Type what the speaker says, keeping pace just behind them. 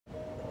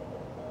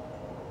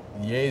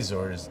the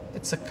Azores,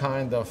 it's a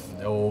kind of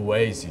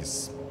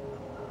oasis.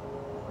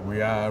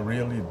 We are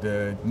really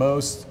the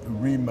most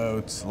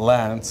remote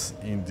lands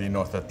in the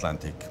North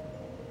Atlantic.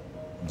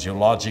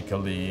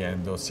 Geologically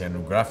and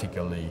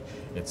oceanographically,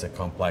 it's a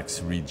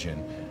complex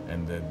region,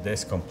 and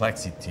this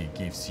complexity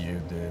gives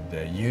you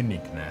the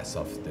uniqueness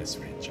of this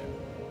region.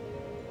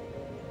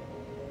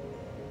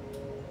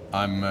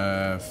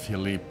 I'm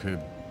Filipe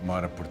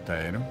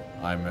Porteiro.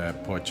 I'm a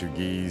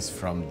Portuguese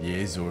from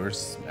the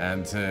Azores,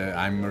 and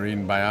I'm a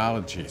marine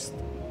biologist.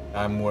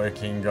 I'm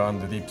working on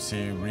the deep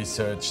sea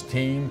research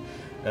team,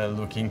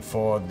 looking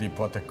for deep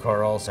water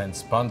corals and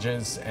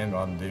sponges, and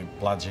on the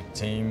pelagic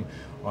team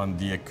on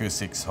the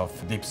acoustics of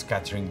deep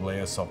scattering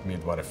layers of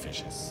midwater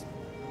fishes.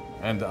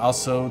 And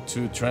also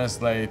to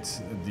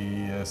translate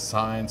the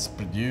science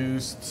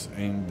produced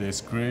in this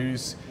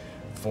cruise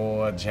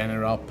for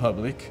general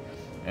public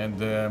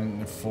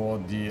and for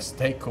the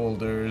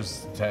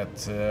stakeholders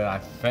that I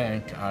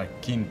think are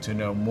keen to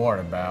know more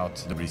about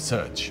the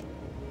research.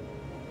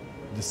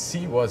 The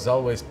sea was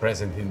always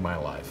present in my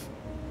life.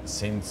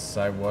 Since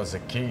I was a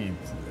kid,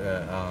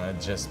 I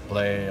just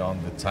play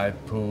on the tide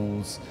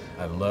pools.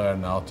 I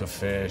learned how to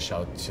fish,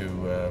 how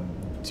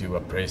to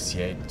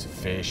appreciate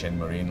fish and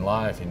marine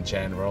life in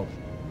general.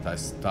 I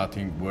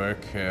started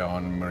work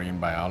on marine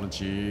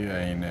biology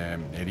in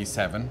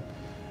 '87,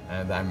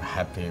 and I'm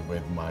happy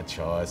with my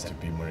choice to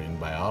be marine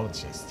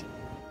biologist.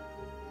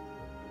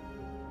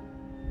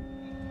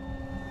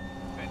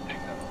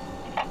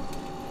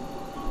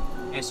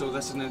 En so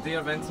this is an idea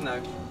event now.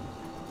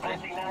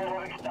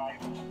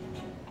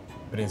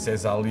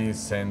 Princesa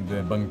Alice and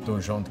Banco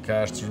João de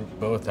Castro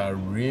both are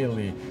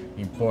really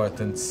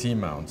important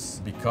seamounts.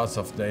 Because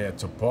of their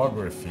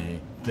topography,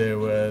 they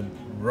were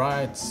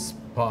right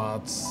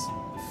spots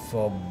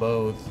for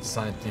both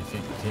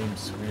scientific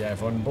teams we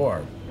have on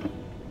board.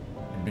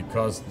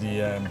 Because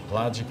the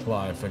pelagic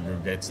life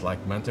aggregates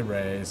like manta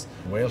rays,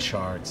 whale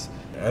sharks,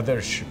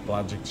 other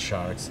pelagic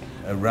sharks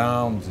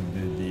around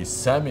the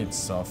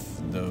summits of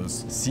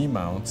those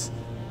seamounts,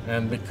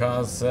 and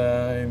because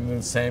in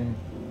the same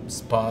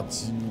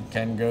spots you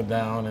can go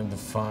down and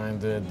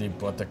find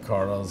deep water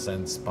corals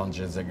and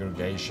sponges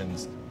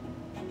aggregations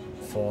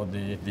for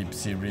the deep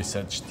sea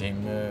research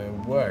team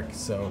work.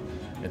 So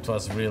it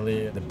was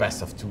really the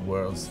best of two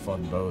worlds for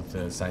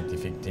both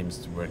scientific teams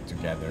to work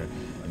together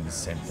in the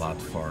same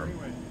platform.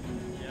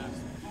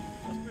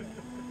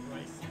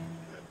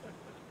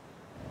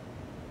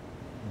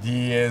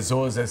 The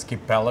Azores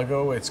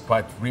archipelago, it's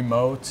quite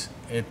remote.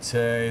 It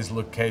is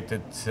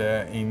located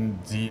in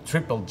the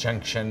triple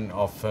junction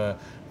of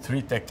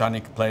three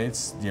tectonic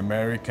plates, the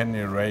American,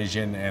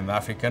 Eurasian and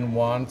African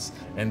ones,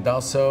 and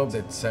also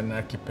it's an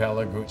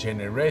archipelago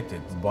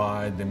generated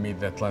by the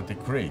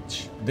mid-Atlantic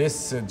ridge.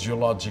 This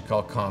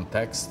geological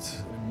context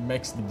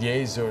makes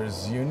the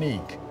Azores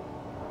unique.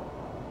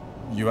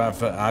 You have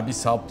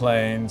abyssal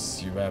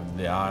plains, you have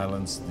the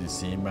islands, the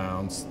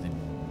seamounts, the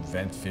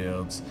vent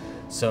fields.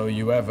 So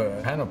you have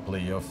a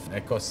panoply of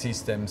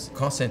ecosystems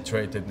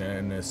concentrated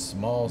in a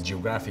small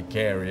geographic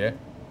area.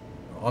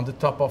 On the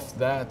top of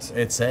that,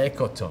 it's an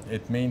ecotone.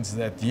 It means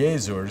that the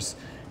Azores,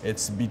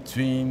 it's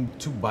between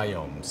two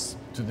biomes.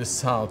 To the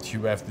south,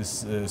 you have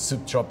the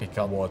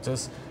subtropical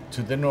waters.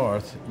 To the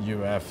north,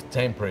 you have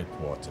temperate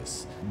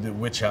waters,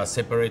 which are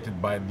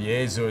separated by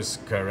the Azores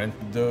current.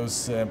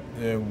 Those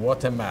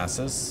water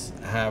masses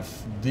have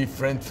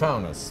different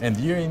faunas. And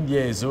here in the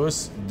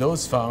Azores,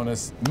 those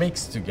faunas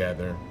mix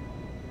together.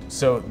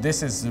 So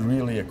this is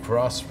really a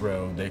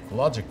crossroad, the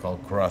ecological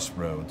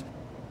crossroad.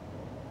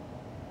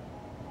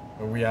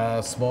 We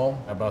are small,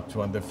 about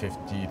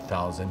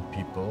 250,000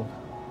 people.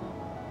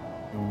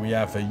 We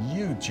have a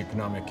huge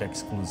economic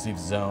exclusive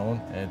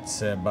zone.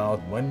 It's about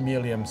 1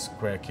 million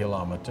square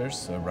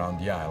kilometers around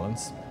the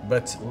islands,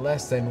 but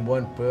less than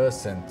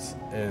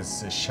 1%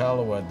 is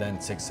shallower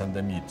than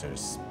 600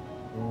 meters.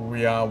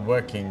 We are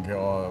working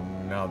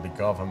on now the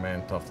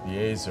government of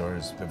the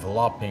Azores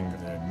developing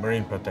the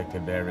marine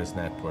protected areas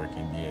network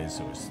in the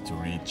Azores to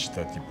reach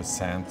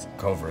 30%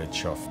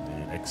 coverage of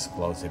the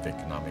exclusive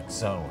economic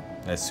zone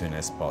as soon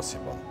as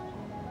possible.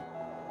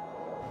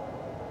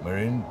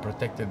 Marine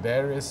protected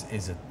areas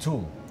is a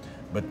tool,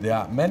 but there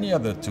are many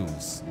other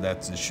tools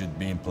that should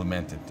be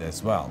implemented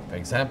as well. For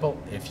example,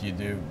 if you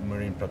do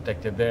marine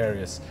protected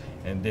areas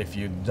and if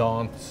you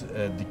don't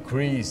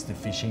decrease the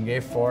fishing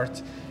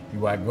effort,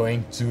 you are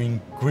going to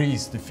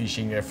increase the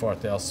fishing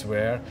effort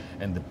elsewhere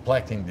and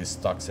depleting the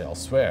stocks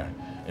elsewhere.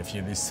 If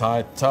you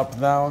decide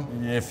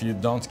top-down, if you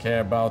don't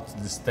care about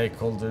the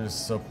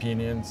stakeholders'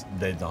 opinions,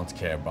 they don't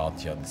care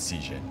about your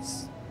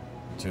decisions.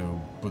 To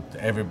put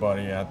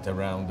everybody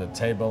around the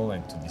table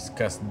and to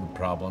discuss the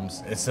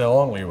problems, it's the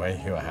only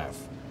way you have.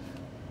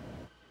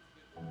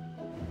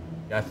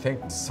 I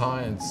think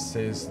science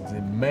is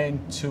the main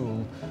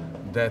tool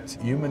that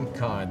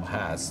humankind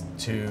has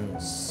to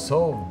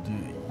solve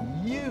the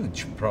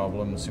huge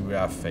problems we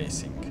are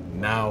facing.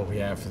 Now we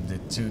have the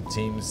two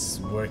teams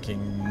working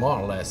more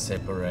or less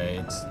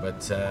separate,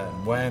 but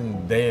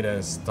when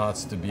data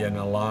starts to be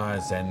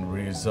analyzed and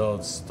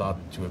results start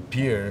to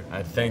appear,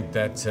 I think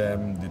that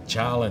the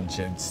challenge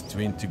is to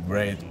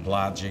integrate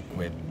logic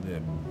with the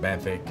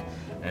method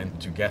and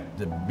to get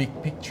the big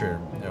picture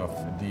of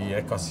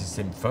the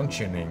ecosystem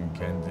functioning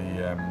and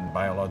the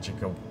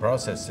biological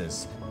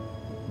processes.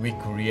 We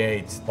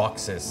create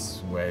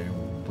boxes where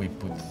we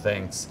put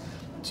things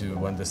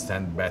to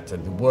understand better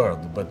the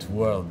world, but the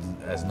world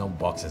has no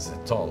boxes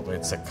at all.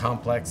 It's a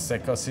complex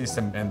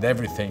ecosystem and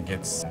everything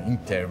gets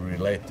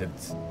interrelated.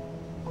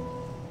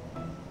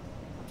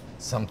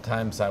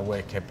 Sometimes I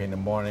wake up in the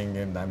morning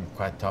and I'm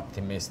quite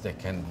optimistic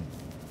and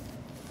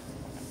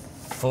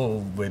full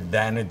with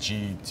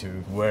energy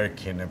to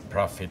work in a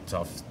profit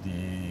of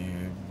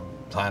the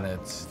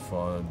planet,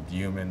 for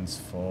humans,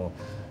 for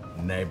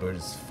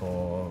neighbors,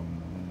 for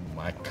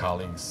my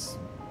colleagues.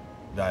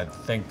 I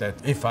think that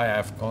if I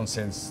have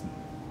conscience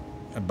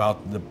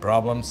about the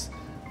problems,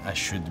 I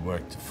should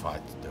work to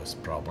fight those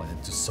problems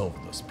and to solve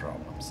those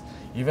problems.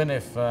 Even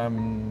if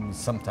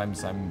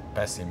sometimes I'm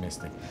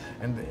pessimistic.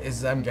 And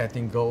as I'm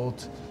getting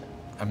old,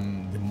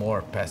 I'm the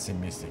more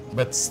pessimistic.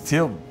 But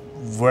still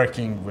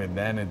working with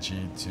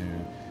energy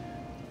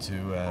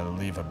to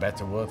leave a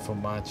better world for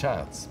my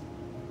child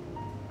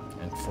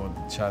and for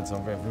the childs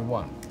of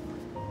everyone.